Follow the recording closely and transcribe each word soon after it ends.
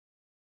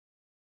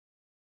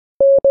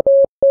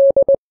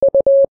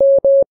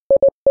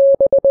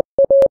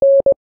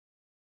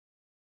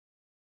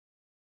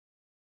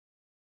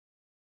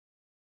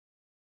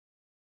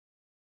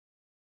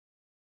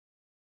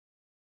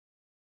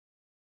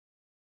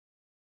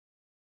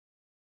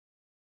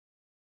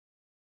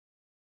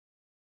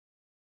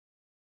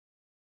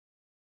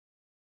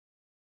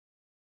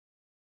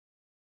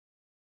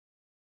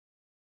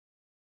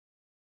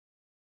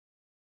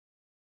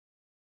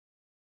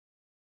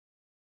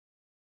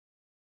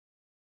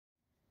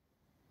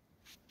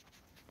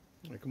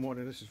Good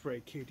morning, this is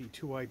Ray,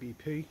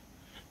 KD2IBP.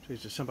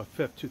 Today's December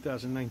 5th,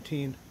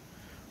 2019.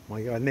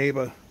 My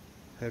neighbor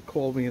had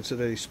called me and said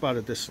that he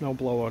spotted this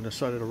snowblower on the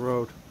side of the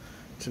road.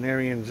 It's an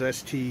Ariens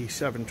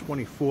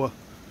ST724.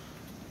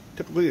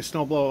 Typically a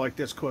snowblower like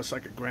this costs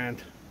like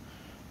 $1,000.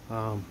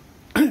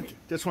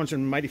 This one's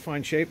in mighty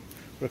fine shape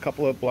with a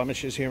couple of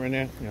blemishes here and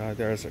there.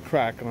 There's a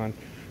crack on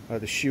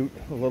the chute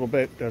a little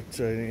bit. That's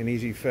an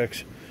easy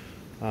fix.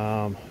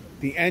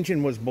 The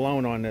engine was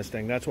blown on this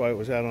thing. That's why it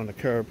was out on the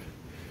curb.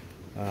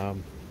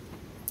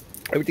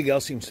 Everything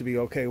else seems to be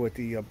okay with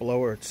the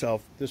blower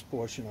itself, this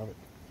portion of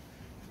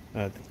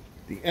it.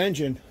 The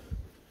engine,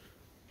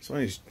 it's one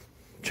of these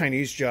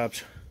Chinese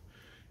jobs,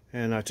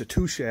 and it's a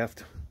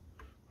 2-shaft.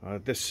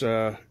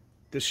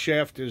 This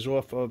shaft is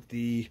off of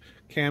the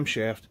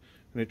camshaft,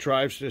 and it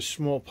drives this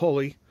small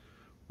pulley,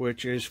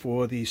 which is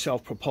for the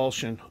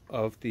self-propulsion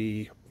of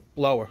the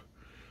blower.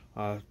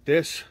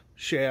 This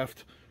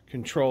shaft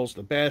controls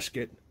the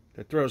basket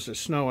that throws the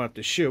snow out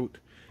the chute,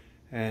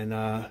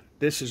 and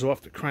this is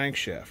off the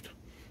crankshaft.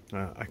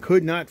 I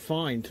could not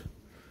find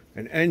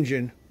an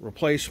engine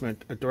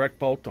replacement, a direct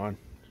bolt-on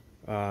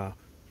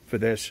for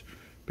this,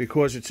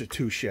 because it's a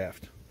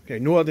 2-shaft. Okay,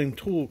 Northern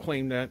Tool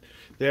claimed that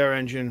their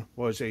engine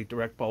was a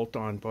direct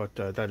bolt-on, but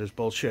that is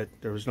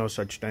bullshit. There is no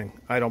such thing.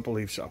 I don't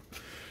believe so.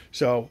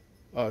 So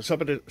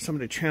some of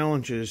the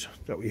challenges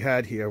that we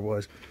had here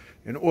was,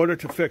 in order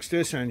to fix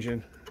this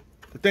engine,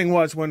 the thing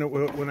was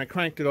when I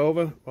cranked it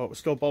over, while it was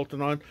still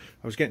bolted on,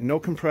 I was getting no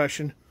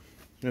compression.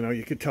 You know,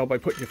 you could tell by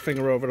putting your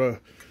finger over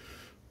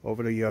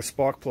the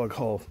spark plug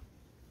hole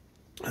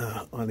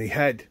on the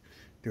head.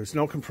 There was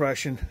no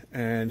compression,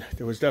 and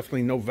there was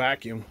definitely no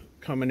vacuum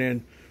coming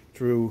in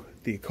through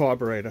the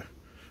carburetor,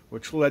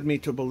 which led me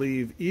to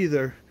believe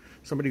either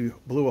somebody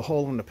blew a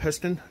hole in the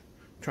piston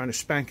trying to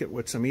spank it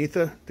with some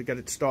ether to get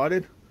it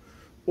started,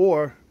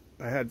 or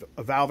I had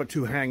a valve or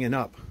two hanging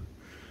up.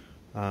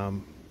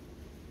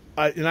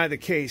 In either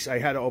case, I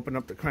had to open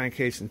up the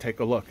crankcase and take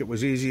a look. It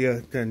was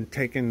easier than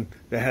taking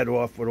the head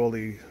off with all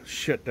the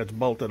shit that's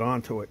bolted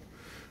onto it.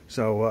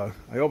 So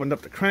I opened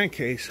up the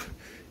crankcase,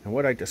 and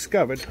what I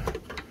discovered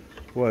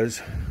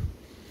was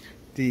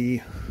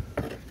the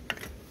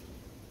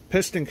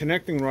piston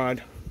connecting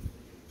rod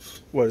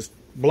was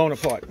blown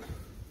apart,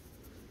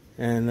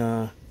 and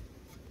I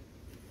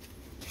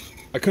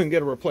couldn't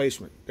get a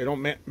replacement. They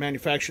don't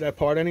manufacture that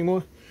part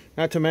anymore.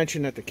 Not to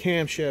mention that the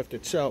camshaft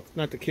itself,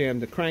 the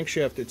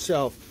crankshaft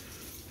itself,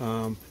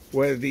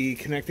 where the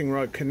connecting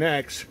rod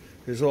connects,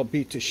 is all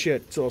beat to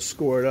shit. It's all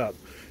scored up.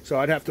 So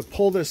I'd have to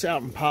pull this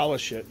out and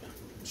polish it.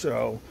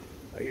 So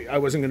I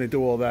wasn't going to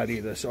do all that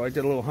either. So I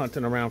did a little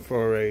hunting around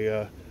for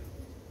a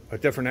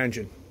different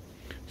engine.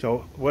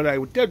 So what I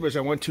did was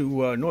I went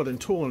to Northern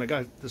Tool, and I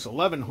got this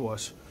 11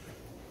 horse.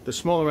 The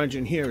smaller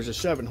engine here is a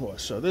 7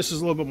 horse. So this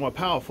is a little bit more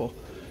powerful.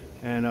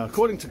 And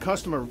according to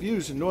customer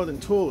reviews in Northern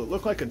Tool, it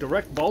looked like a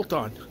direct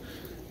bolt-on.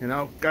 You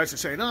know, guys are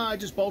saying, "No, I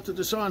just bolted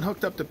this on,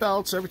 hooked up the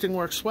belts, everything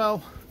works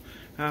well.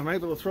 I'm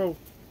able to throw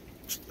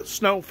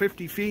snow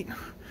 50 feet.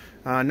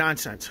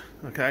 Nonsense,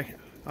 okay?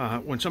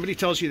 When somebody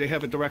tells you they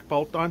have a direct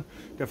bolt-on,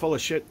 they're full of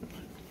shit,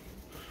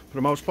 for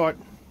the most part,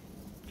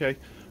 okay?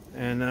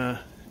 And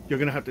you're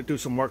going to have to do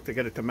some work to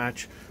get it to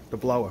match the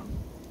blower.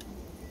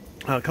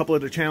 A couple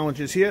of the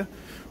challenges here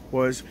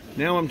was,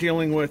 now I'm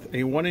dealing with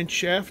a 1-inch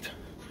shaft,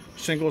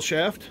 single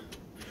shaft,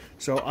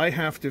 so I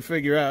have to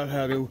figure out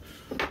how to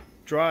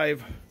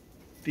drive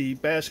the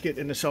basket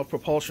and the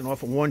self-propulsion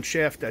off of one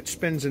shaft that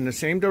spins in the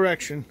same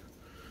direction,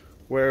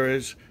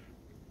 whereas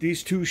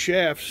these 2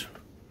 shafts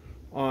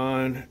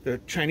on the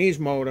Chinese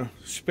motor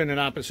spin in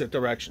opposite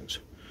directions.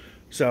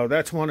 So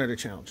that's one of the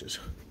challenges.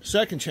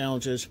 Second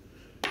challenge is,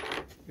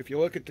 if you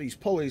look at these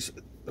pulleys,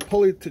 the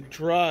pulley to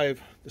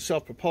drive the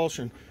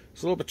self-propulsion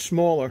is a little bit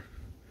smaller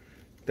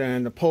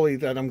than the pulley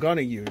that I'm going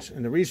to use,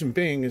 and the reason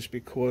being is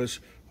because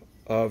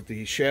of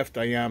the shaft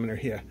diameter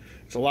here.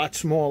 It's a lot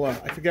smaller.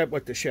 I forget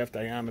what the shaft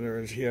diameter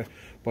is here,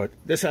 but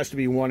this has to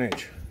be 1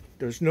 inch.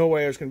 There's no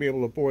way I was going to be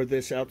able to bore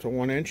this out to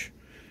 1 inch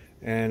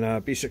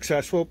and be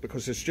successful,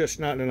 because it's just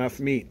not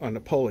enough meat on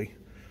the pulley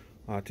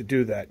to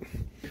do that.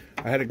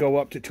 I had to go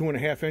up to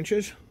 2.5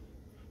 inches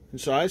in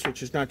size,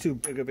 which is not too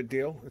big of a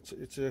deal.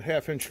 It's a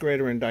 1/2 inch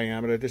greater in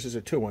diameter. This is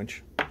a 2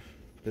 inch.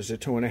 This is a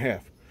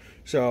 2.5.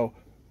 So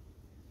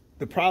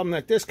the problem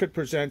that this could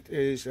present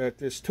is that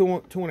this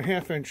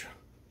 2.5 inch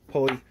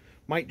pulley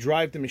might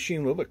drive the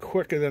machine a little bit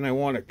quicker than I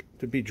want it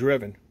to be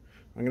driven.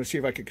 I'm going to see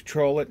if I can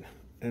control it,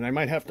 and I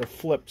might have to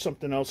flip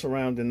something else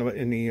around in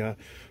the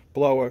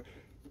blower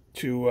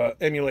to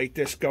emulate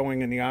this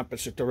going in the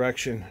opposite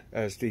direction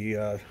as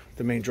the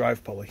main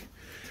drive pulley.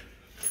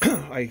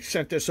 I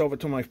sent this over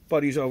to my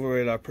buddies over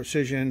at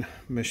Precision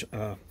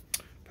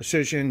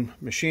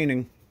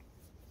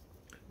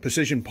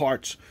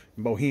Parts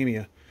in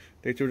Bohemia.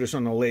 They threw this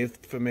on the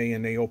lathe for me,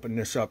 and they opened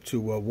this up to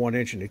 1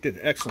 inch, and they did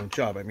an excellent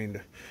job. I mean,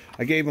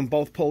 I gave them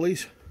both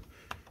pulleys,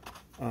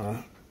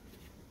 the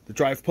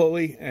drive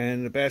pulley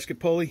and the basket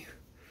pulley.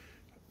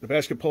 The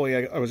basket pulley,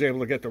 I was able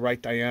to get the right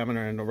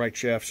diameter and the right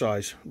shaft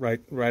size right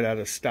out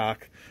of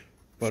stock.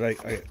 but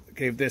I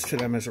gave this to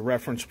them as a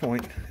reference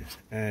point,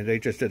 and they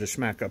just did a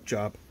smack up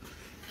job.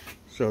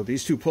 So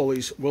these two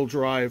pulleys will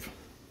drive,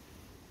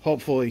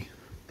 hopefully,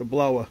 the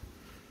blower.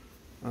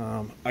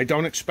 I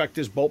don't expect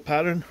this bolt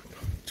pattern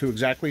to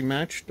exactly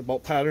match the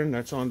bolt pattern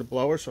that's on the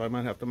blower, so I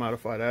might have to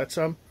modify that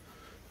some.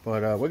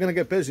 But we're going to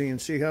get busy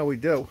and see how we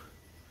do.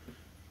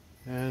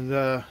 And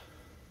we'll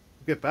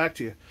get back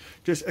to you.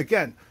 Just,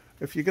 again,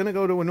 if you're going to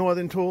go to a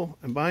Northern Tool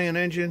and buy an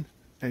engine,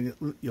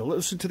 and you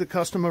listen to the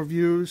customer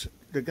reviews,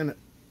 they're going to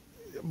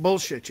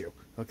bullshit you,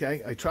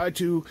 okay? I tried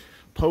to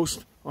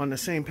post on the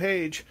same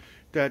page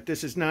that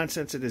this is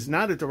nonsense. It is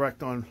not a direct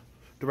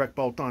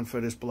bolt-on for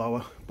this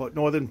blower, but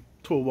Northern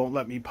Tool won't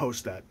let me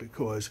post that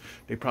because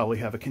they probably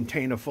have a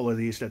container full of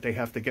these that they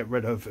have to get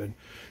rid of, and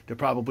they're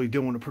probably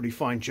doing a pretty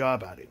fine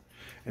job at it.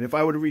 And if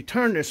I were to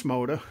return this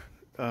motor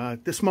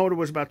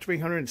was about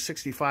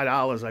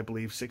 $365, I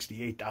believe,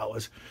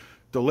 $68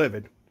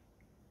 delivered.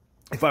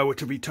 If I were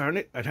to return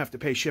it, I'd have to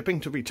pay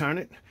shipping to return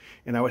it,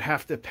 and I would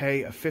have to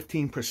pay a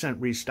 15%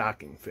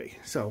 restocking fee.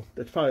 So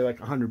that's probably like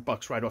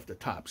 $100 right off the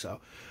top.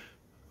 So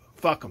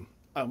fuck them.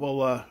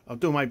 I'll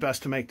do my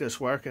best to make this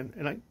work,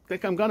 and I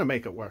think I'm gonna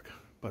make it work.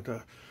 But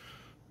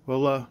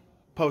we'll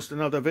post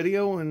another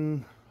video,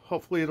 and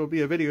hopefully it'll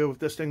be a video of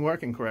this thing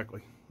working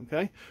correctly.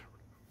 Okay,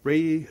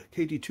 Ray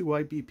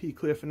KD2IBP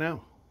clear for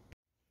now.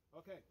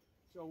 Okay,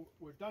 so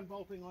we're done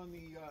bolting on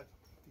the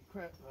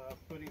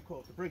what do you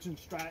call it, the Briggs and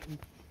Stratton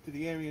to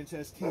the Ariens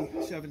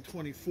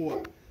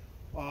ST724.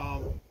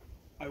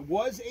 I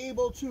was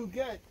able to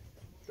get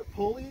the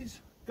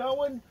pulleys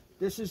going.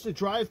 This is the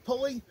drive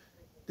pulley.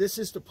 This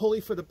is the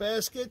pulley for the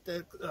basket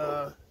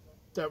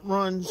that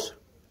runs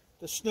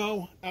the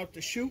snow out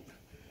the chute.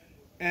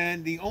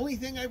 And the only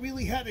thing I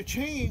really had to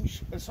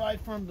change,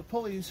 aside from the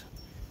pulleys,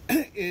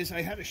 is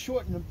I had to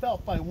shorten the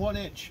belt by 1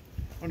 inch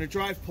on the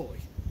drive pulley.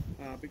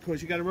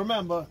 Because you got to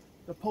remember,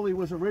 the pulley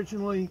was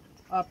originally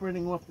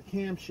operating off the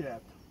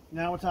camshaft.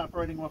 Now it's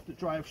operating off the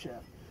drive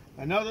shaft.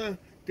 Another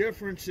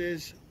difference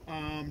is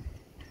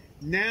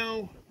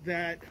now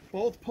that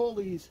both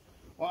pulleys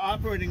are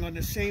operating on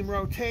the same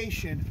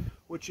rotation,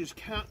 which is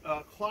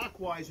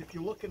clockwise if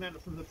you're looking at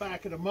it from the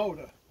back of the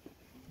motor,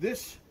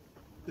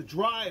 the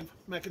drive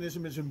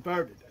mechanism is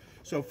inverted.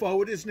 So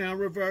forward is now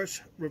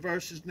reverse,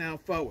 reverse is now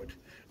forward.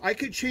 I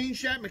could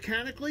change that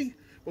mechanically,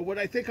 but what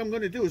I think I'm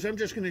going to do is I'm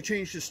just going to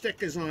change the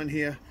stickers on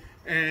here,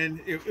 and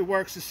it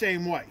works the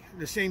same way.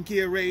 The same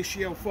gear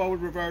ratio,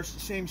 forward, reverse, the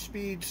same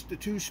speeds, the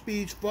 2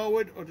 speeds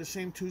forward, or the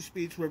same 2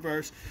 speeds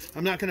reverse.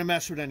 I'm not going to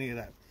mess with any of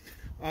that.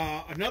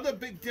 Another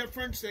big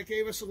difference that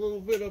gave us a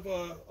little bit of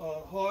a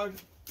hard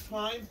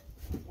time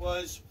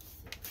was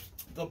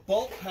the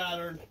bolt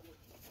pattern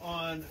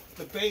on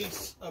the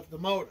base of the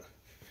motor.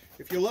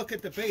 If you look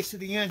at the base of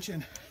the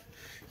engine,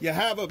 you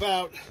have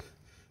about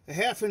a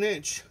 ½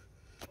 inch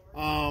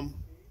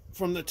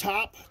from the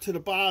top to the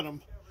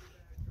bottom,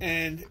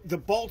 and the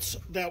bolts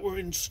that were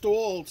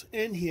installed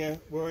in here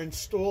were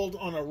installed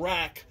on a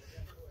rack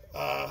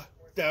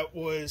that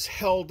was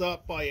held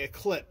up by a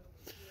clip.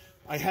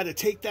 I had to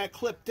take that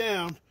clip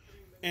down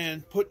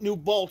and put new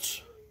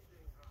bolts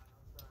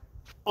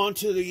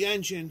onto the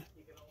engine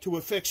to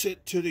affix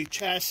it to the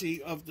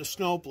chassis of the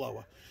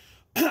snowblower.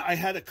 I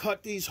had to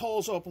cut these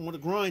holes open with a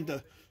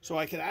grinder so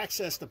I could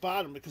access the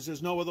bottom because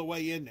there's no other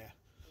way in there.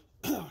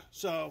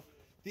 So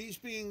these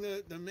being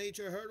the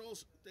major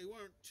hurdles, they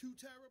weren't too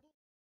terrible.